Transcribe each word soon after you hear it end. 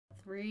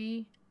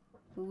3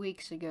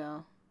 weeks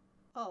ago.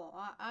 Oh,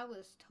 I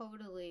was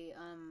totally,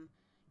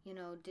 you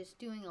know, just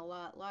doing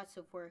lots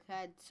of work. I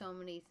had so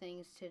many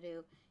things to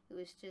do. It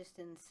was just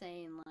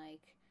insane.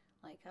 Like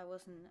I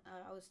was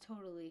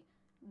totally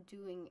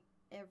doing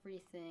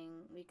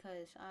everything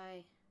because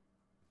okay,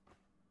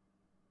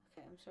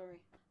 I'm sorry.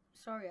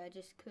 Sorry, I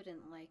just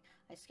couldn't, like,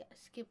 I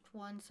skipped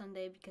one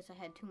Sunday because I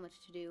had too much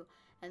to do,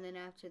 and then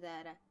after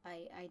that,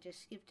 I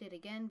just skipped it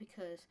again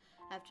because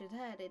after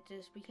that, it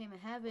just became a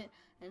habit,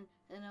 and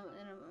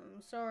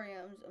I'm sorry,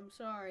 I'm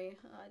sorry,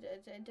 I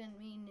didn't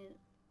mean it.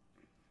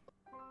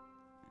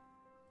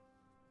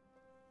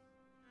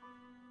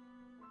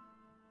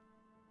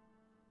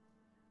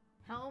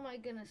 How am I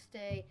gonna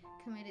stay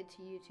committed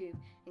to YouTube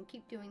and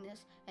keep doing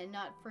this and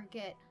not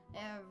forget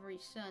every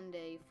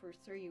Sunday for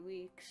 3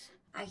 weeks?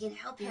 I can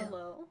help you.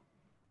 Hello?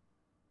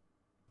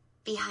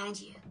 Behind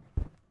you.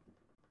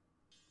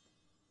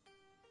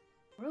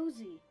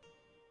 Rosie,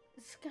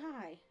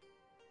 Sky,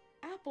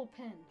 Apple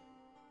Pen,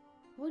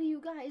 what are you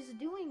guys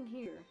doing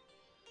here?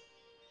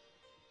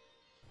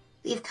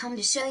 We've come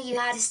to show you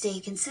how to stay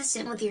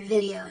consistent with your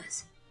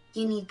videos.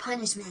 You need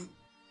punishment.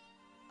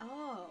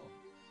 Oh,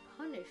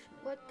 punishment.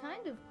 What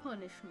kind of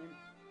punishment?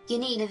 You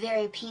need a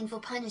very painful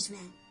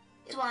punishment.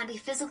 It won't be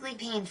physically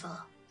painful,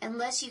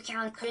 unless you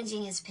count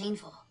cringing as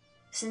painful.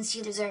 Since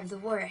you deserve the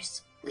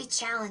worst, we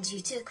challenge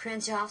you to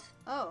Cringe-Off.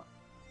 Oh.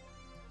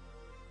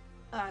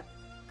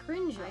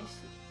 Cringe-Off. I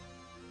see.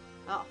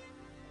 Oh.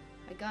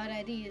 I got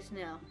ideas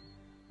now.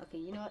 Okay,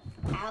 you know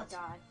what? Out.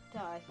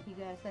 Die. You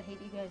guys, I hate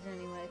you guys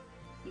anyway.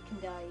 You can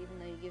die even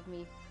though you give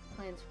me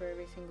plans for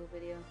every single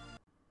video.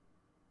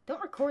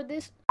 Don't record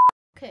this.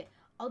 Okay,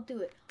 I'll do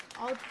it.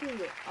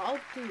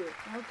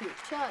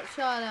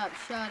 Shut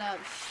up.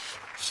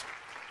 Shh.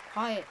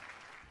 Quiet.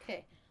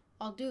 Okay,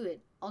 I'll do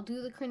it. I'll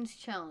do the cringe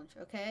challenge,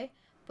 okay?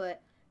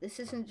 But this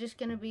isn't just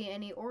gonna be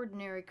any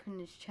ordinary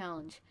cringe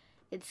challenge.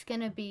 It's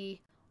gonna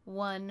be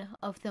one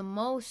of the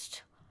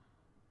most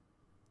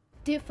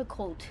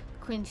difficult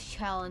cringe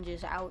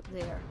challenges out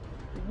there.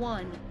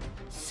 One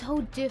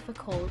so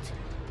difficult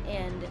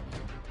and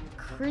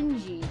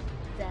cringy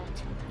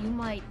that you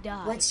might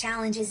die. What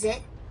challenge is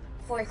it?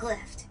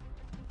 Forklift.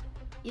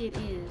 It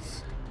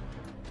is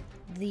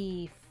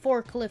the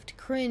Forklift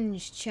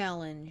Cringe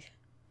Challenge.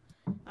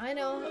 I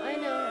know.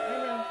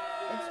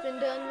 It's been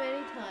done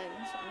many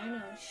times. I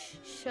know.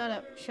 Shut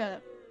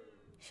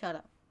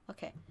up.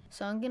 Okay,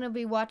 so I'm gonna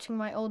be watching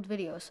my old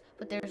videos,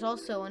 but there's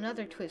also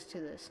another twist to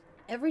this.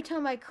 Every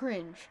time I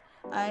cringe,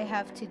 I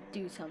have to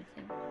do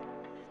something.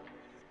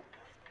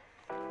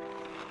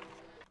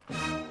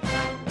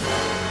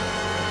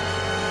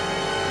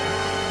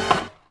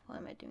 Why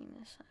am I doing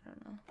this? I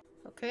don't know.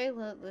 Okay,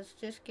 let's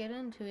just get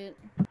into it.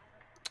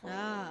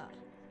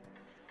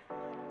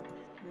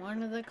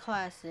 One of the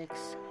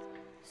classics,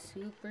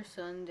 Super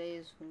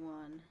Sundays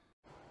 1.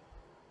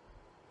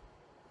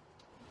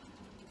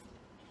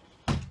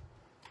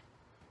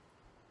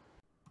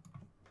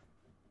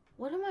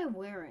 What am I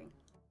wearing?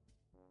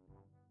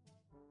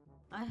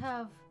 I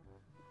have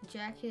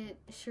jacket,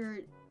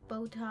 shirt,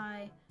 bow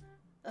tie,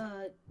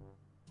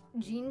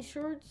 jean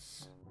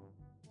shorts.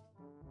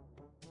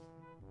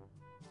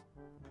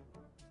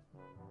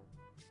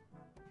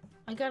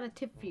 I got a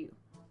tip for you.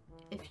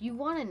 If you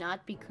want to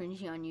not be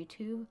cringy on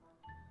YouTube,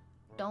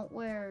 don't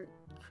wear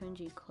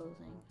cringy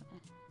clothing.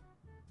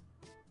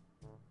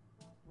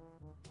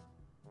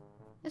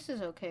 This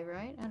is okay,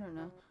 right? I don't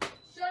know.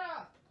 Shut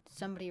up!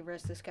 Somebody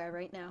arrest this guy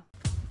right now.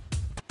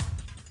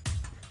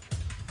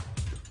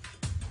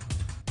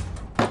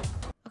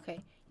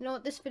 Okay, you know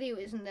what? This video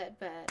isn't that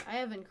bad. I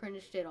haven't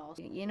cringed at all.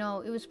 You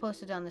know, it was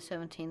posted on the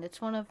 17th. It's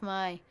one of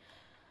my...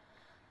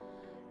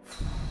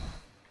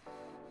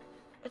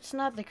 It's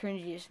not the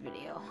cringiest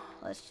video.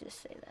 Let's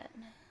just say that.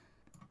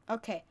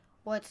 Okay,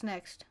 what's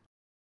next?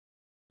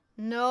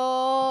 No!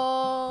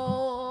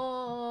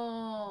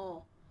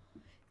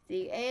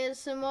 The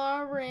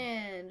ASMR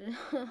rant.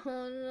 Oh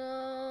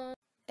no.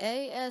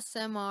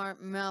 ASMR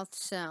mouth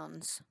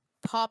sounds.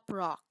 Pop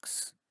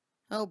rocks.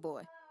 Oh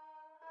boy.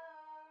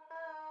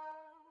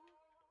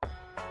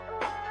 Wasn't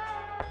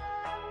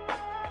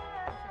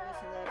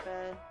that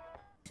bad?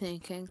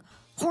 Thinking,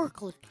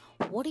 Forklift,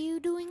 what are you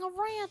doing a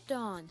rant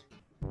on?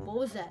 What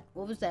was that?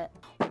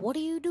 What are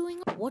you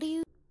doing?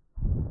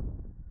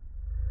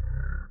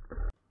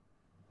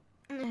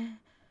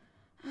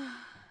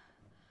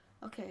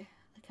 Okay,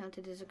 I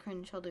counted as a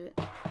cringe. I'll do it.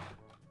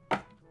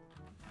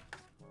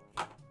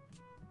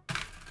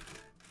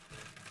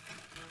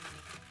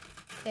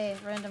 Okay,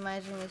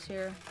 randomizing this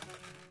here.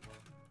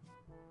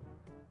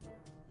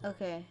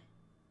 Okay.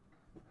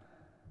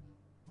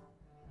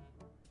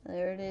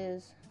 There it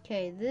is.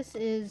 Okay, this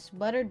is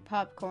buttered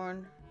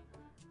popcorn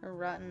or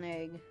rotten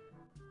egg.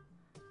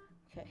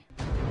 Okay.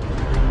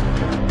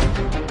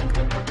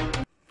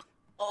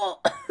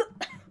 Oh.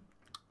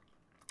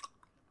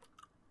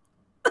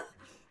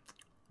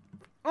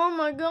 Oh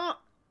my god.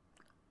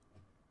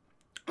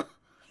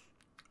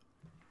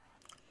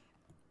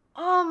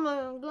 Oh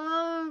my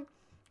god.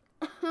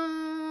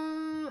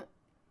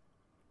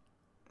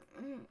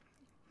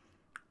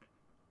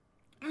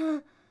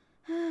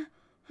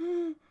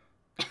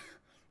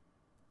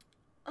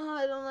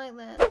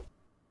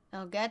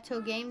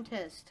 Elgato game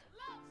test.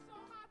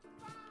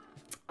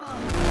 Oh.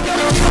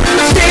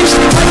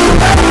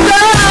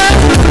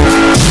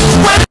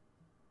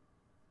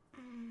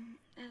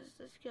 That's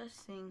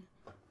disgusting.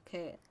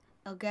 Okay,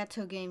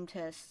 Elgato game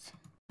test.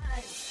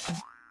 I still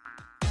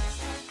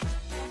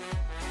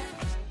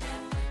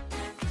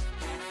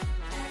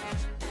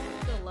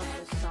love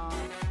this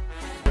song.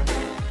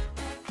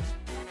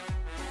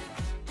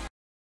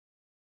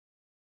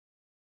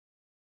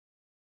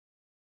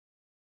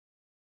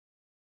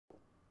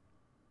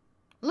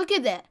 Look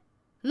at that.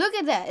 Look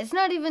at that. It's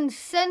not even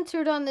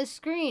centered on the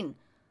screen.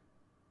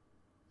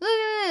 Look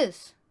at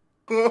this.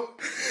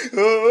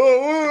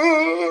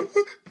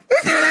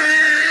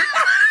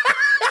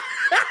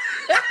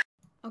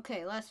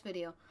 Okay, last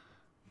video.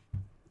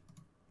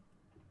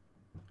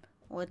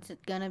 What's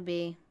it gonna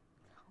be?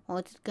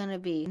 What's it gonna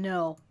be?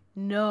 No.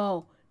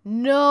 No.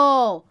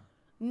 No.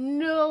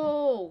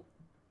 No.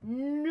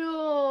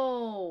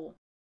 No.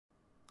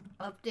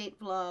 Update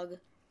vlog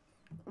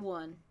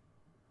 1.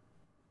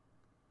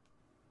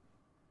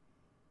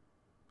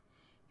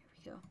 Here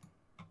we go.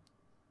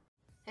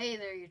 Hey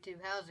there, YouTube.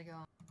 How's it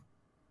going?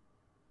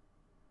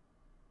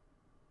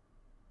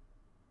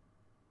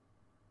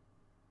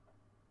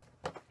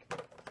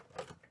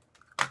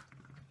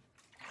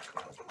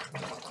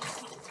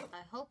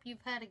 I hope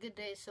you've had a good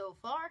day so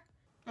far.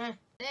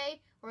 Today,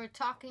 we're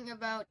talking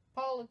about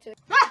politics.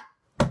 Ah!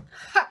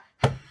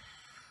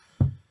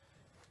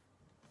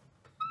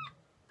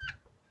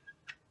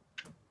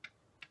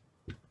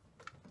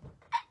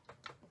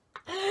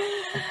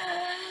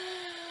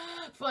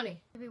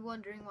 Funny. You'll be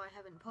wondering why I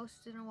haven't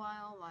posted in a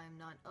while, why I'm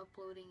not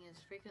uploading as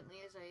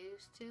frequently as I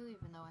used to,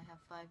 even though I have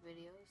 5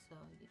 videos, so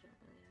you don't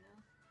really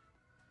know.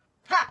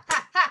 Ha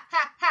ha ha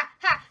ha ha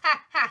ha ha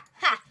ha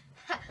ha!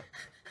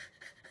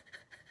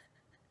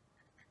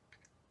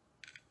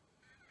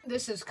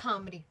 This is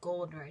comedy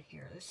gold right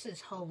here. This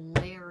is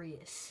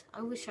hilarious.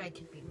 I wish I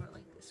could be more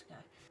like this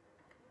guy.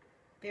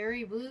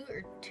 Berry blue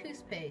or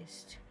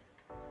toothpaste?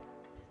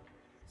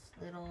 This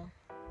little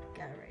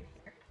guy right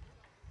here.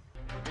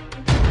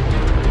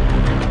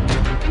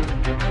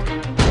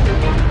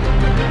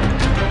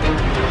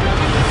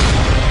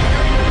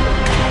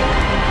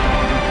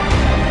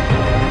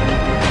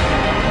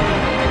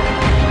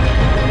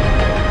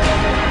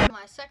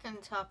 My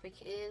second topic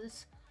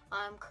is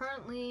I'm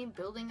currently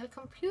building a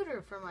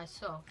computer for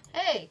myself.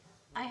 Hey,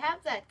 I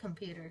have that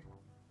computer.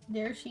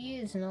 There she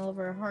is in all of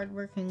her hard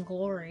work and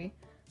glory.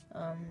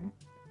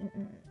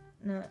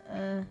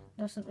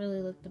 Doesn't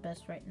really look the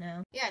best right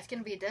now. Yeah, it's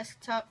gonna be a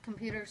desktop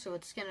computer, so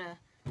it's gonna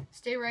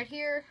stay right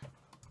here.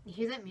 You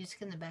hear that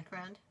music in the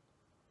background?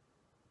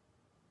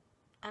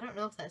 I don't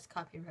know if that's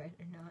copyright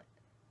or not.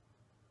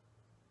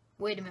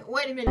 Wait a minute,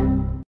 wait a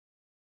minute!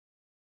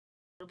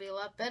 It'll be a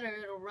lot better,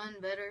 it'll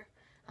run better.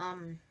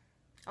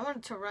 I want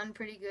it to run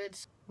pretty good.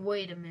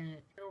 Wait a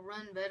minute. It'll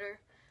run better.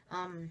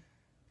 I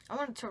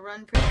want it to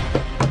run pretty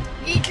good.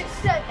 He just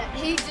said that.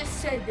 He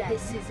just said that.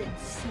 This is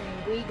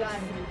insane. We got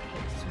a new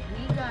case.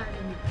 We got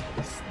a new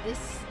case.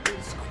 This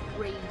is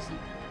crazy.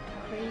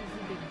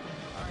 Crazy big thing.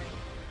 Alright.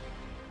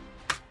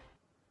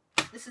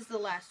 This is the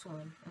last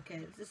one.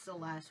 Okay, this is the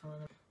last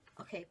one.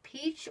 Okay,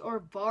 peach or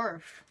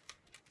barf?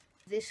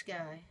 This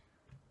guy.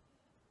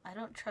 I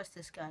don't trust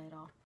this guy at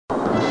all.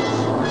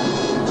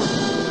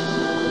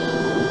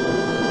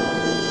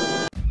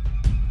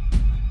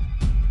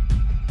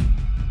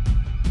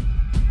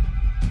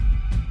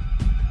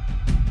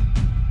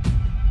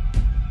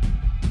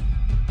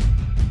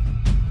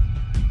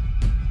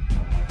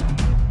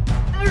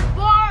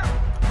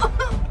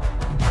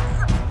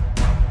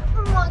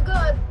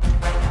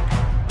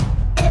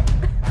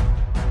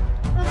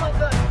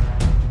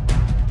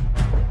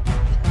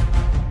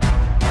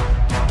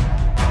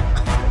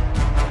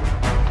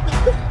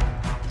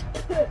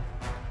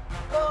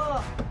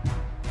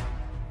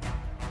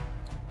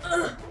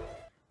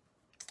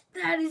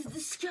 That is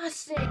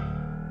disgusting.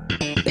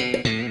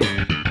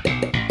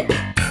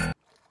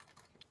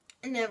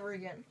 Never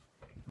again.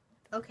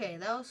 Okay,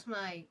 that was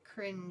my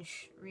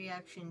cringe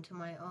reaction to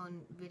my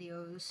own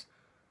videos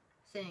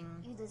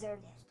thing. You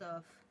deserved it.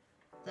 Stuff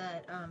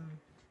that,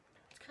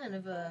 it's kind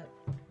of a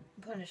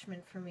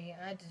punishment for me.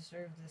 I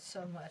deserve this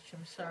so much.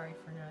 I'm sorry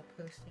for not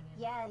posting it.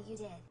 Yeah, you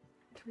did.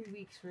 3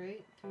 weeks,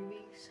 right? 3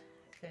 weeks?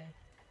 Okay.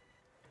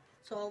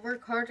 So I'll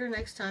work harder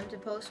next time to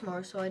post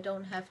more so I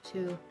don't have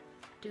to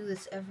do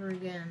this ever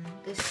again.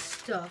 This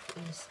stuff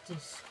is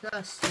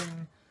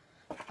disgusting.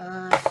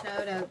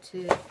 Shout out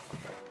to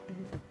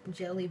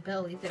Jelly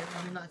Belly.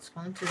 I'm not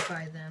sponsored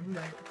by them,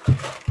 but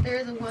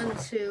they're the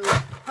ones who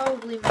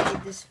probably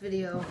made this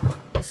video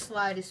the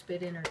slightest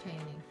bit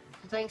entertaining.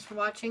 So thanks for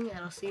watching, and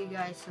I'll see you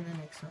guys in the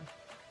next one.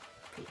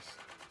 Peace.